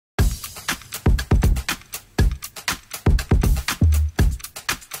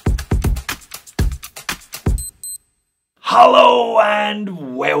Hello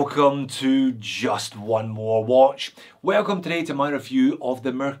and welcome to Just One More Watch. Welcome today to my review of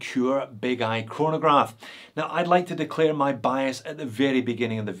the Merkur Big Eye chronograph. Now I'd like to declare my bias at the very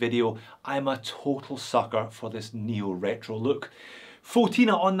beginning of the video. I'm a total sucker for this neo-retro look.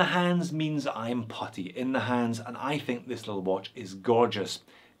 Fotina on the hands means I'm putty in the hands, and I think this little watch is gorgeous.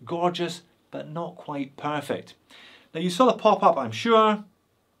 Gorgeous, but not quite perfect. Now you saw the pop-up, I'm sure.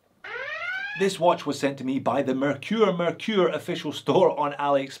 This watch was sent to me by the Merkur official store on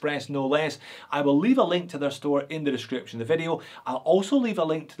AliExpress, no less. I will leave a link to their store in the description of the video. I'll also leave a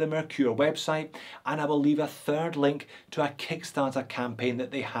link to the Merkur website, and I will leave a third link to a Kickstarter campaign that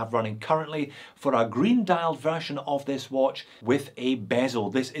they have running currently for a green dialed version of this watch with a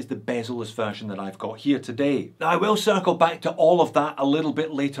bezel. This is the bezel-less version that I've got here today. Now I will circle back to all of that a little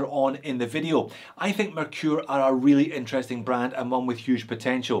bit later on in the video. I think Merkur are a really interesting brand and one with huge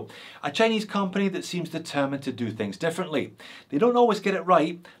potential. A Chinese company that seems determined to do things differently. They don't always get it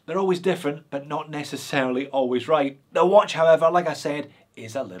right, they're always different, but not necessarily always right. The watch, however, like I said,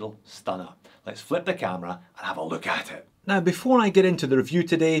 is a little stunner. Let's flip the camera and have a look at it. Now, before I get into the review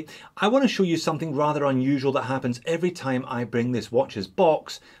today, I want to show you something rather unusual that happens every time I bring this watch's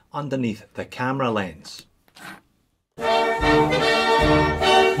box underneath the camera lens.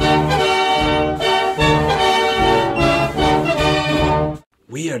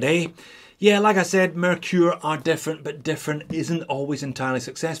 Weird, eh? Yeah, like I said, Merkur are different, but different isn't always entirely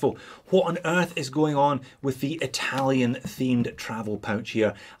successful. What on earth is going on with the Italian-themed travel pouch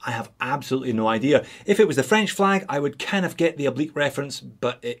here? I have absolutely no idea. If it was the French flag, I would kind of get the oblique reference,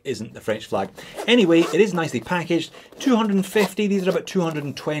 but it isn't the French flag. Anyway, it is nicely packaged. $250, these are about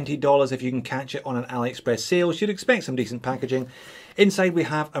 $220 if you can catch it on an AliExpress sale. You'd expect some decent packaging. Inside we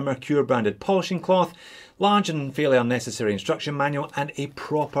have a Merkur branded polishing cloth, large and fairly unnecessary instruction manual, and a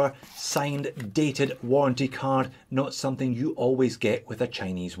proper signed dated warranty card, not something you always get with a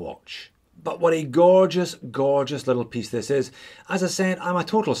Chinese watch. But what a gorgeous, gorgeous little piece this is. As I said, I'm a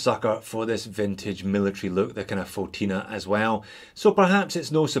total sucker for this vintage military look, the kind of Fotina as well. So perhaps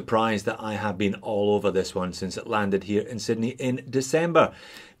it's no surprise that I have been all over this one since it landed here in Sydney in December.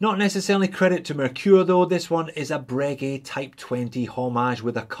 Not necessarily credit to Merkur though, this one is a Breguet Type 20 homage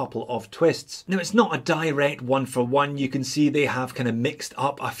with a couple of twists. Now it's not a direct one-for-one, you can see they have kind of mixed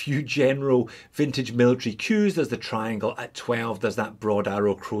up a few general vintage military cues. There's the triangle at 12, there's that broad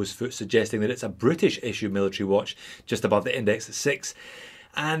arrow crow's foot suggesting that it's a British issue military watch just above the index at 6.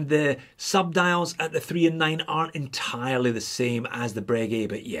 And the subdials at the 3 and 9 aren't entirely the same as the Breguet,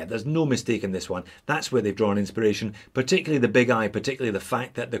 but yeah, there's no mistake in this one. That's where they've drawn inspiration, particularly the big eye, particularly the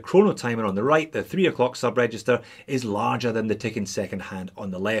fact that the chrono timer on the right, the 3 o'clock sub-register, is larger than the ticking second hand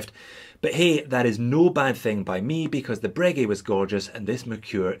on the left. But hey, that is no bad thing by me because the Breguet was gorgeous and this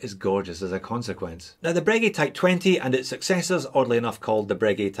Merkur is gorgeous as a consequence. Now the Breguet Type 20 and its successors, oddly enough called the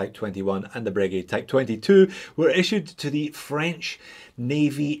Breguet Type 21 and the Breguet Type 22, were issued to the French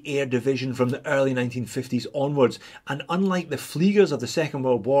Navy Air Division from the early 1950s onwards, and unlike the Fliegers of the Second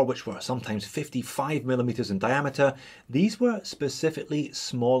World War, which were sometimes 55mm in diameter, these were specifically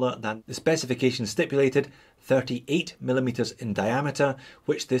smaller than the specification stipulated, 38mm in diameter,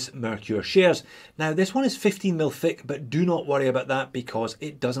 which this Merkur shares. Now this one is 15mm thick, but do not worry about that because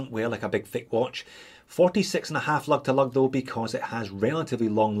it doesn't wear like a big thick watch. 46.5 lug to lug though, because it has relatively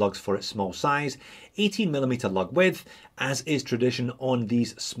long lugs for its small size, 18mm lug width, as is tradition on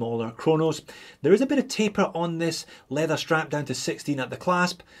these smaller chronos. There is a bit of taper on this leather strap down to 16 at the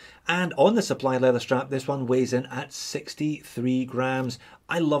clasp, and on the supply leather strap this one weighs in at 63 grams.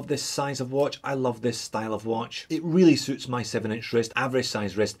 I love this size of watch, I love this style of watch. It really suits my 7-inch wrist, average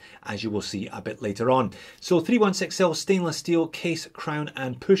size wrist, as you will see a bit later on. So 316L stainless steel case, crown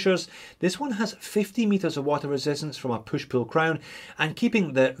and pushers. This one has 50 meters of water resistance from a push-pull crown, and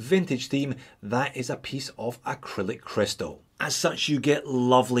keeping the vintage theme, that is a piece of acrylic crystal. As such, you get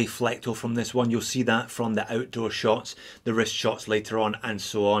lovely flecto from this one. You'll see that from the outdoor shots, the wrist shots later on, and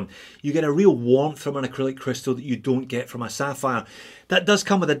so on. You get a real warmth from an acrylic crystal that you don't get from a sapphire. That does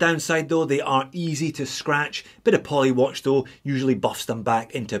come with a downside though, they are easy to scratch. Bit of poly watch though usually buffs them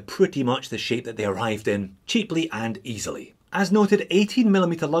back into pretty much the shape that they arrived in, cheaply and easily. As noted,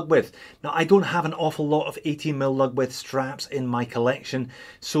 18mm lug width. Now I don't have an awful lot of 18mm lug width straps in my collection,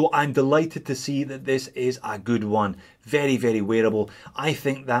 so I'm delighted to see that this is a good one. Very, very wearable. I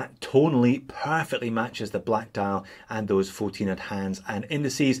think that tonally perfectly matches the black dial and those 14-inch hands and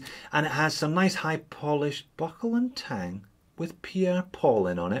indices, and it has some nice high polished buckle and tang with Pierre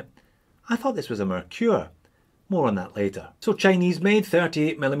Paulin on it. I thought this was a Merkur. More on that later. So Chinese made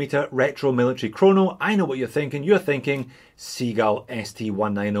 38mm retro military chrono. I know what you're thinking. You're thinking Seagull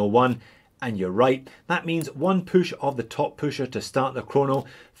ST1901. And you're right, that means one push of the top pusher to start the chrono.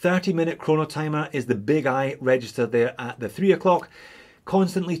 30-minute chrono timer is the big eye register there at the 3 o'clock.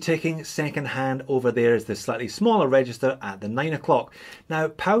 Constantly ticking, second hand over there is the slightly smaller register at the 9 o'clock. Now,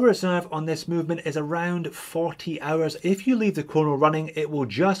 power reserve on this movement is around 40 hours. If you leave the chrono running, it will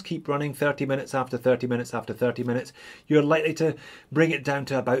just keep running 30 minutes after 30 minutes after 30 minutes. You're likely to bring it down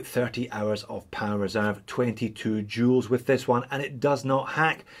to about 30 hours of power reserve, 22 joules with this one, and it does not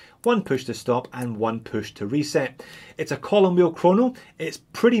hack. One push to stop and one push to reset. It's a column wheel chrono. It's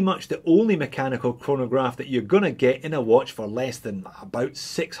pretty much the only mechanical chronograph that you're going to get in a watch for less than about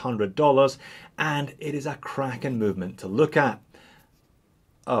 $600, and it is a cracking movement to look at.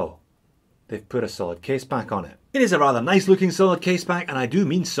 Oh, they've put a solid case back on it. It is a rather nice looking solid case back, and I do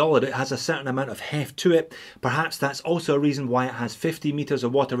mean solid. It has a certain amount of heft to it. Perhaps that's also a reason why it has 50 meters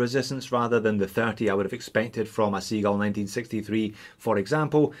of water resistance rather than the 30 I would have expected from a Seagull 1963, for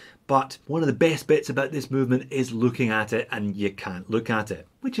example. But one of the best bits about this movement is looking at it, and you can't look at it,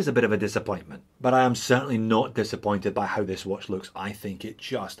 which is a bit of a disappointment. But I am certainly not disappointed by how this watch looks. I think it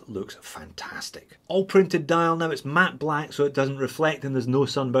just looks fantastic. All printed dial. Now it's matte black, so it doesn't reflect and there's no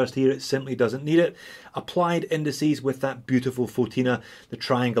sunburst here. It simply doesn't need it. Applied indices with that beautiful photina, the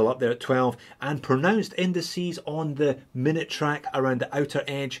triangle up there at 12, and pronounced indices on the minute track around the outer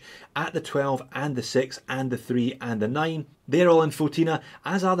edge at the 12 and the 6 and the 3 and the 9. They're all in photina,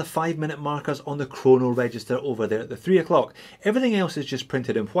 as are the 5-minute markers on the chrono register over there at the 3 o'clock. Everything else is just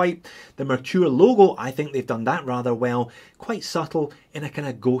printed in white. The Merkur logo, I think they've done that rather well. Quite subtle in a kind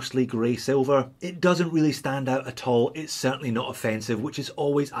of ghostly grey silver. It doesn't really stand out at all. It's certainly not offensive, which is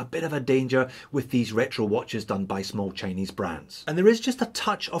always a bit of a danger with these retro watches done by small Chinese brands. And there is just a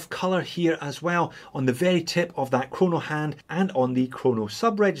touch of colour here as well on the very tip of that chrono hand and on the chrono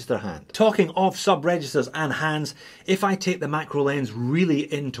sub-register hand. Talking of sub-registers and hands, if I take the macro lens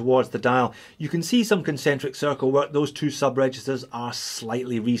really in towards the dial, you can see some concentric circle work. Those two sub-registers are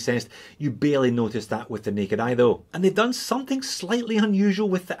slightly recessed. You barely notice that with the naked eye though. And they've done something slightly unusual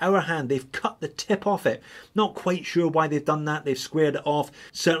with the hour hand. They've cut the tip off it. Not quite sure why they've done that. They've squared it off.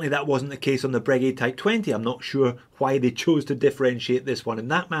 Certainly that wasn't the case on the Breguet Type 20. I'm not sure why they chose to differentiate this one in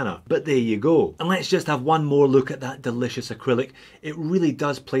that manner. But there you go. And let's just have one more look at that delicious acrylic. It really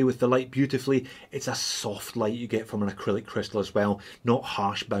does play with the light beautifully. It's a soft light you get from an acrylic crystal as well, not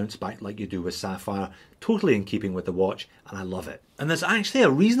harsh bounce back like you do with sapphire. Totally in keeping with the watch, and I love it. And there's actually a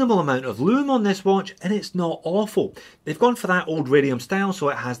reasonable amount of lume on this watch, and it's not awful. They've gone for that old radium style, so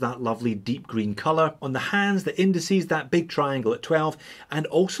it has that lovely deep green colour. On the hands, the indices, that big triangle at 12, and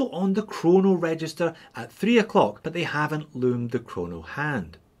also on the chrono register at 3 o'clock, but they haven't lumed the chrono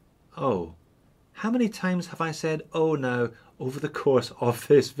hand. Oh, how many times have I said oh now over the course of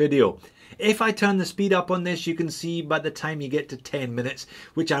this video? If I turn the speed up on this, you can see by the time you get to 10 minutes,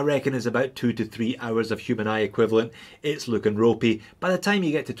 which I reckon is about 2 to 3 hours of human eye equivalent, it's looking ropey. By the time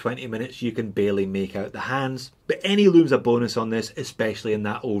you get to 20 minutes, you can barely make out the hands. But any lume's a bonus on this, especially in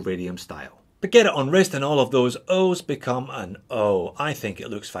that old radium style. But get it on wrist and all of those O's become an O. I think it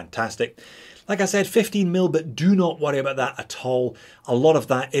looks fantastic. Like I said, 15mm, but do not worry about that at all. A lot of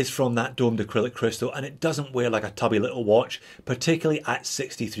that is from that domed acrylic crystal, and it doesn't wear like a tubby little watch, particularly at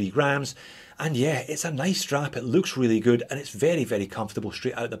 63 grams. And yeah, it's a nice strap, it looks really good, and it's very, very comfortable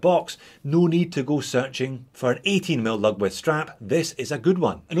straight out the box. No need to go searching for an 18mm lug width strap. This is a good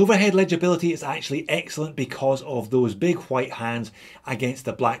one. And overhead legibility is actually excellent because of those big white hands against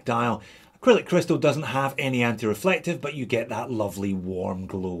the black dial. Acrylic crystal doesn't have any anti-reflective, but you get that lovely warm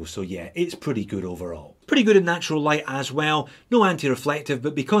glow. So yeah, it's pretty good overall. Pretty good in natural light as well. No anti-reflective,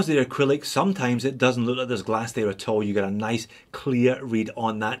 but because they're acrylic, sometimes it doesn't look like there's glass there at all. You get a nice clear read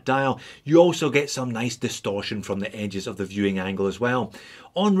on that dial. You also get some nice distortion from the edges of the viewing angle as well.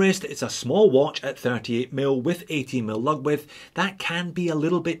 On wrist, it's a small watch at 38mm with 18mm lug width. That can be a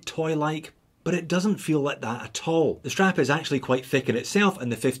little bit toy-like, but it doesn't feel like that at all. The strap is actually quite thick in itself,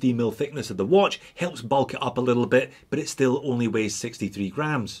 and the 15mm thickness of the watch helps bulk it up a little bit, but it still only weighs 63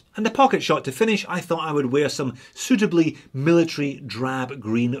 grams. And the pocket shot to finish, I thought I would wear some suitably military drab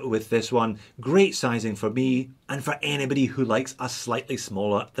green with this one. Great sizing for me, and for anybody who likes a slightly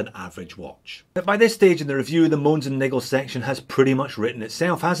smaller than average watch. But by this stage in the review, the moans and niggles section has pretty much written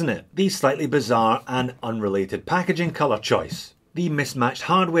itself, hasn't it? The slightly bizarre and unrelated packaging colour choice. The mismatched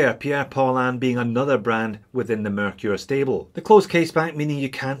hardware, Pierre Paulin being another brand within the Merkur stable. The closed case back, meaning you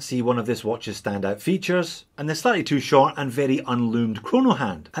can't see one of this watch's standout features, and the slightly too short and very unloomed chrono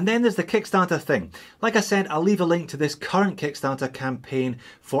hand. And then there's the Kickstarter thing. Like I said, I'll leave a link to this current Kickstarter campaign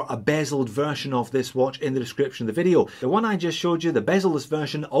for a bezeled version of this watch in the description of the video. The one I just showed you, the bezel-less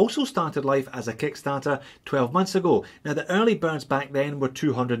version, also started life as a Kickstarter 12 months ago. Now the early birds back then were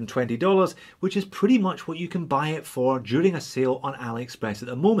 $220, which is pretty much what you can buy it for during a sale on AliExpress at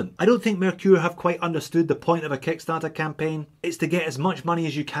the moment. I don't think Merkur have quite understood the point of a Kickstarter campaign. It's to get as much money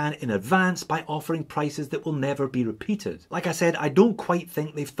as you can in advance by offering prices that will never be repeated. Like I said, I don't quite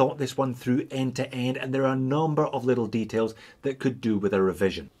think they've thought this one through end to end, and there are a number of little details that could do with a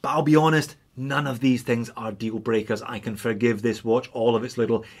revision. But I'll be honest, none of these things are deal breakers. I can forgive this watch all of its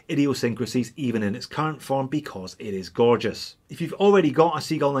little idiosyncrasies, even in its current form, because it is gorgeous. If you've already got a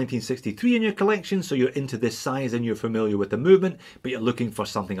Seagull 1963 in your collection, so you're into this size and you're familiar with the movement, but you're looking for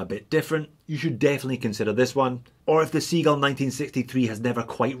something a bit different, you should definitely consider this one. Or if the Seagull 1963 has never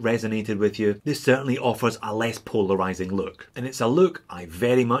quite resonated with you, this certainly offers a less polarizing look. And it's a look I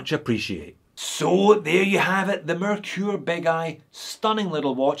very much appreciate. So there you have it, the Merkur Big Eye, stunning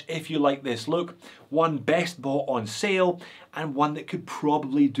little watch if you like this look. One best bought on sale, and one that could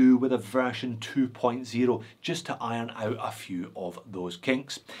probably do with a version 2.0 just to iron out a few of those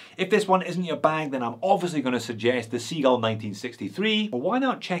kinks. If this one isn't your bag, then I'm obviously going to suggest the Seagull 1963, or why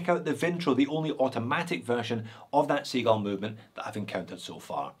not check out the Vintro, the only automatic version of that Seagull movement that I've encountered so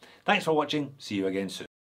far. Thanks for watching, see you again soon.